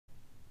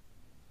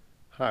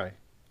Hi,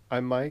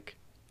 I'm Mike,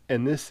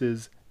 and this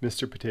is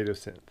Mr. Potato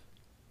Synth.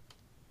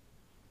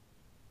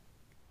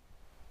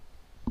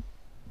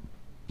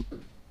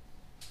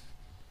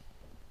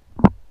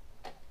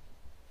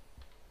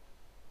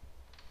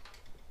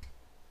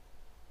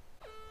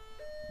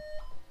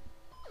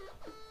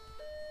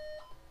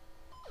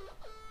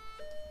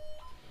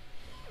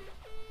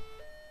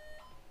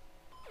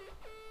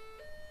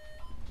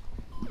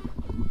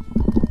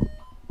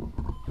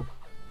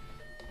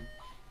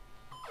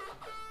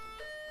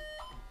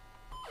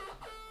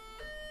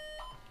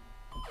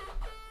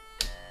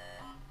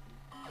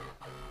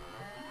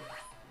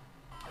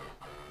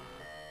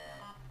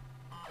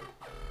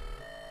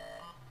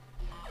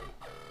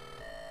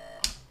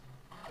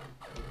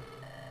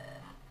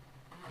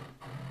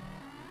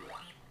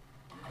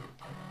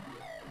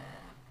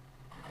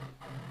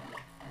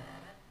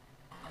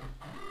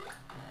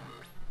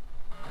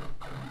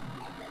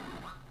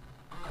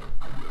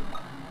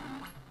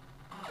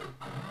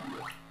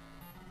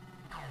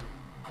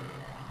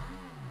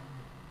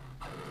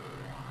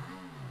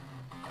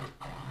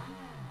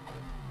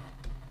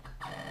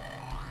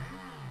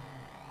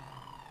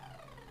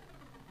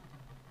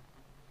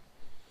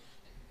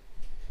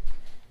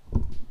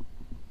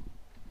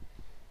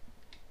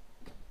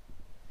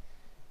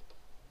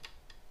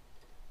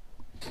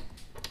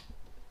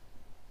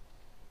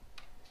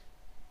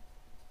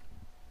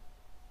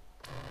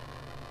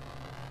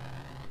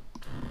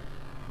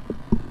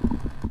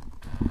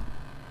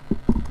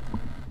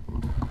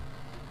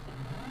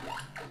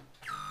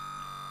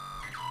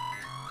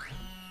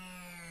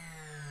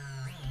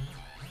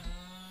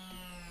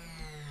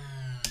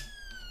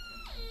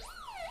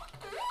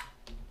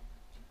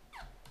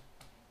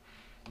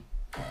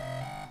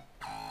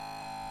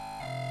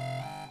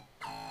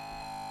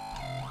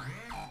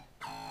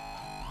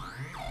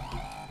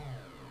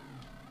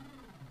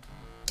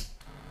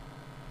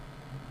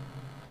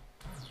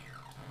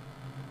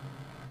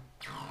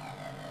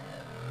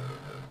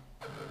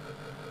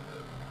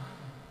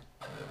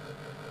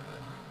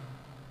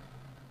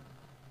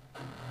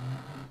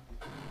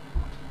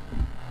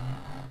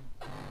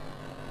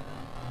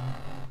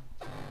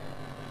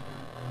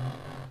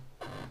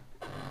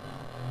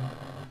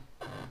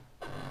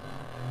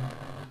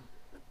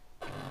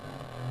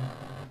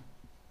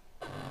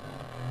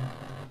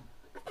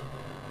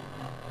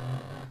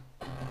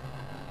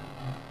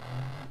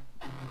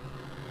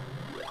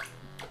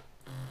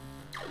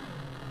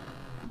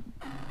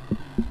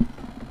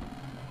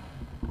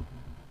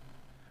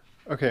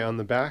 Okay, on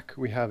the back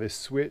we have a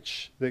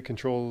switch that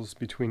controls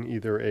between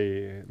either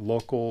a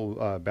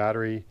local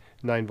battery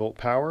 9-volt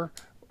power,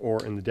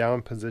 or in the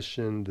down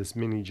position this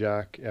mini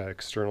jack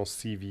external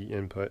CV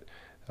input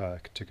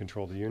to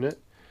control the unit.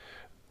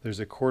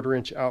 There's a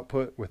 1/4-inch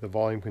output with a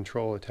volume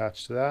control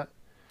attached to that.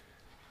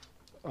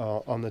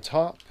 On the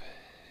top,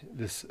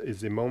 this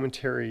is a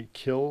momentary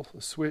kill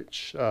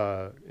switch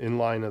in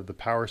line of the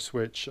power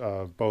switch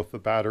of both the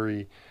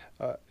battery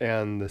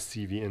and the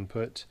CV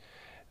input.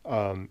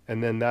 And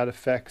then that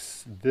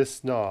affects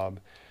this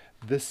knob.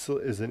 This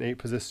is an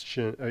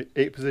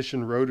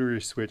 8-position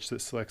rotary switch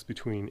that selects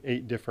between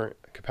 8 different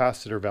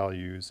capacitor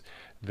values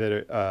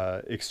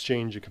that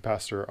exchange a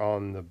capacitor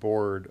on the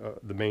board,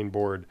 the main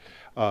board.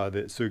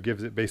 So it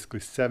gives it basically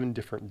 7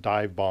 different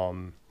dive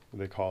bomb,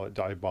 they call it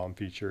dive bomb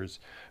features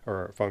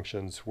or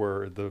functions,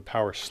 where the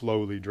power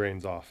slowly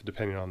drains off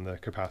depending on the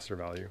capacitor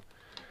value.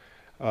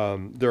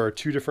 There are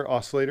 2 different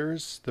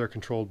oscillators. They're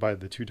controlled by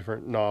the 2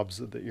 different knobs,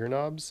 the ear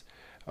knobs.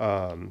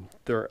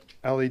 There are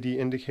LED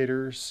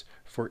indicators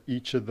for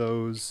each of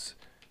those.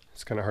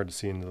 It's kind of hard to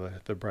see in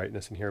the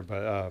brightness in here,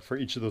 but for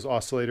each of those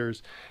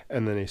oscillators,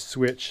 and then a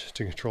switch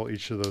to control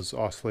each of those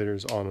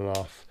oscillators on and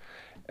off,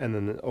 and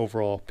then the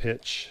overall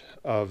pitch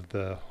of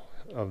the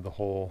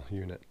whole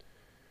unit.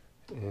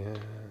 And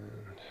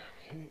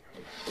okay.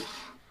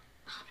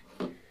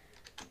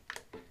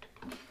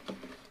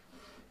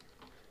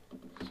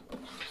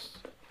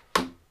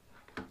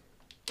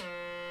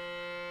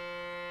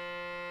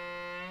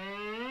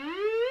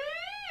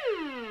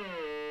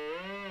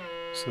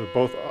 So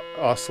both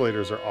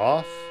oscillators are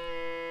off.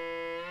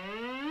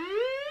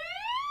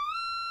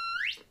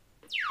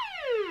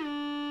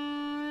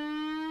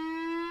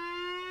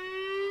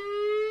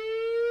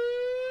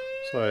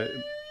 So I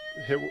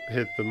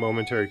hit the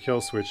momentary kill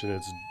switch, and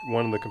it's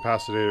one of the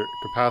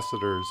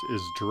capacitors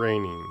is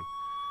draining.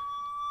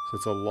 So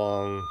it's a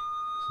long,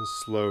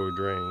 slow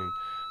drain.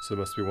 So it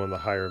must be one of the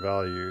higher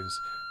values.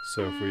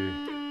 So if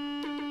we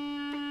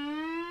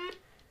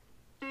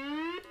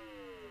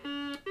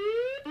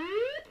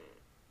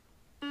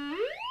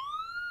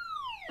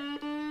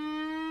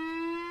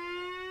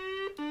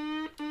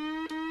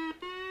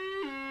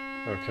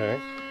okay,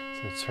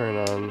 so turn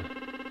on,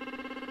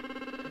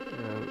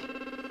 and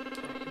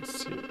you can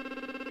see.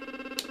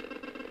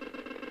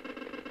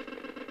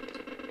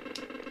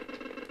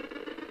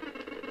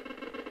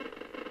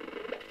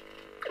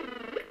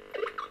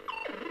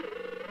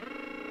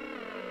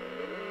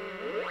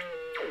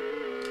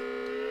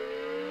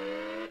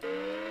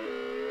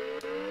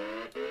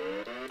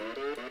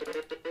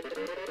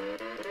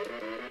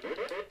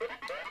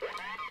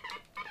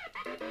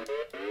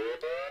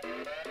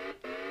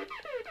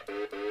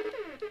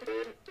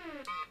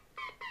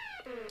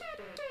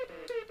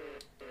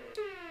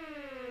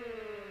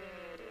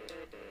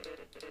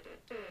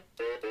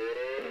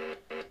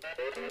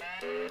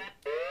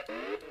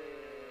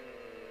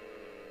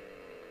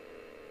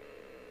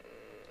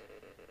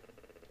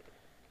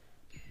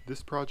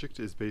 This project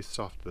is based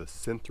off the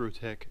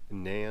Synthrotek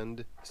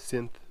NAND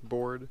Synth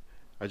board.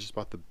 I just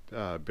bought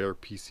the bare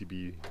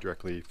PCB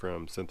directly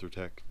from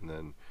Synthrotek and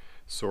then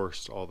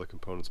sourced all the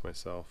components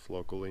myself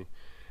locally.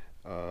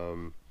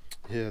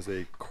 It has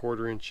a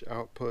 1/4 inch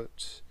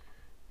output,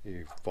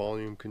 a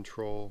volume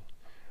control,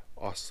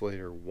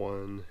 oscillator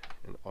 1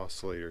 and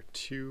oscillator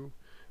 2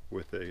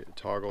 with a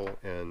toggle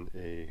and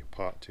a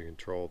pot to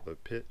control the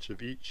pitch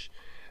of each.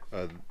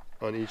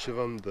 On each of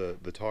them,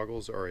 the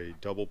toggles are a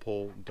double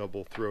pull,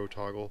 double throw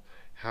toggle.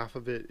 Half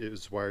of it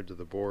is wired to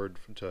the board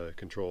to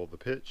control the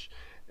pitch,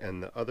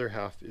 and the other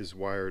half is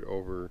wired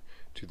over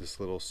to this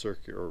little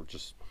circuit, or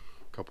just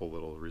a couple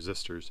little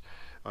resistors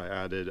I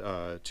added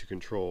to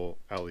control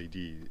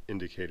LED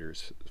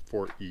indicators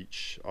for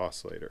each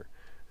oscillator.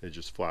 They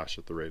just flash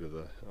at the rate of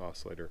the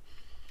oscillator.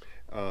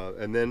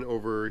 And then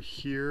over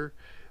here,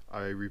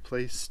 I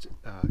replaced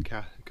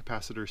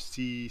capacitor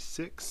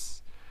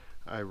C6.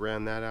 I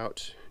ran that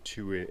out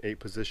to an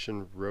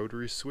 8-position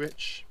rotary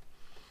switch,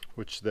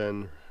 which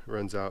then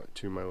runs out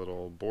to my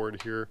little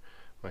board here.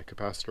 My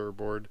capacitor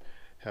board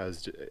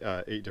has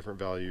 8 different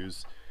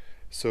values.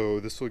 So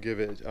this will give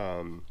it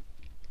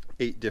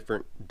 8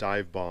 different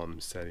dive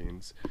bomb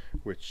settings,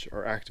 which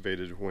are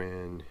activated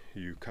when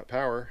you cut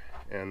power.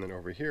 And then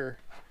over here,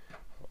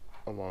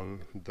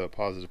 along the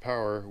positive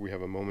power, we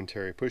have a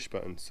momentary push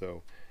button.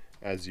 So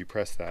as you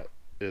press that,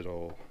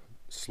 it'll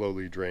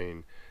slowly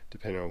drain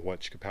depending on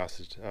which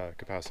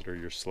capacitor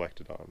you're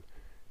selected on.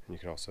 And you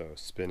can also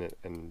spin it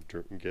and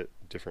get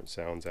different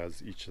sounds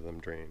as each of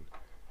them drain.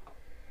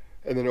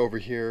 And then over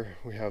here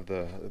we have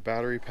the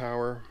battery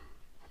power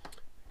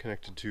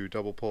connected to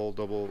double pull,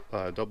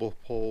 double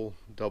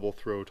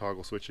throw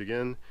toggle switch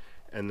again,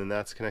 and then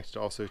that's connected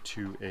also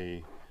to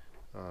a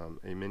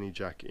mini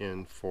jack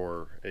in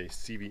for a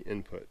CV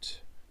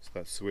input. So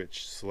that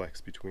switch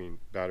selects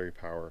between battery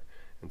power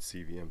and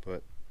CV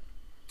input.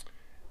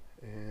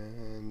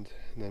 And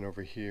then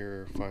over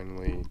here,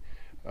 finally,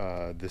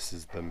 this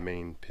is the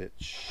main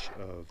pitch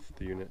of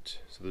the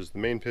unit. So there's the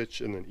main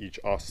pitch, and then each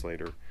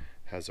oscillator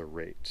has a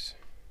rate.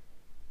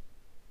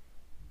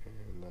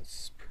 And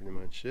that's pretty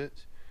much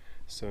it.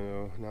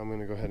 So now I'm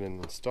going to go ahead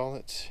and install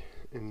it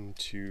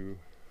into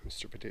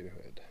Mr. Potato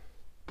Head.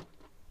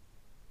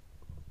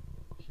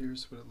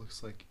 Here's what it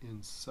looks like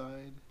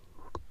inside.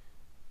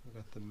 I've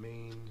got the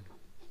main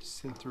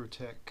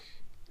Synthrotek.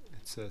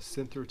 It's a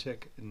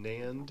Synthrotek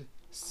NAND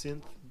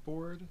Synth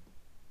board.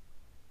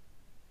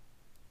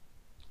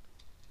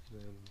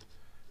 Then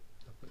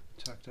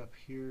tucked up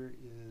here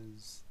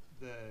is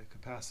the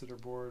capacitor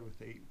board with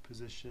the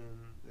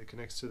 8-position, that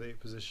connects to the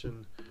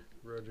 8-position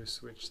rotary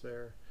switch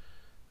there.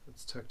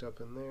 It's tucked up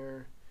in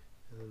there,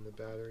 and then the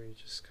battery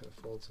just kind of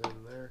folds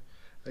in there.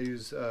 I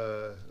use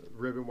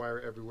ribbon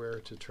wire everywhere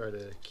to try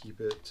to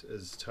keep it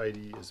as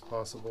tidy as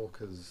possible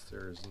because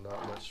there's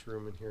not much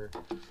room in here.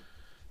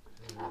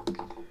 And,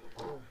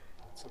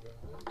 that's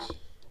about it.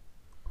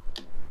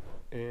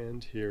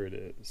 And here it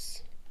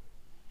is,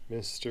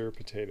 Mr.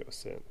 Potato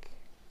Synth.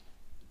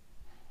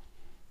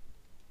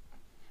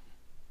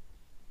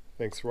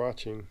 Thanks for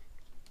watching.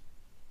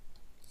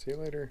 See you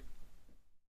later.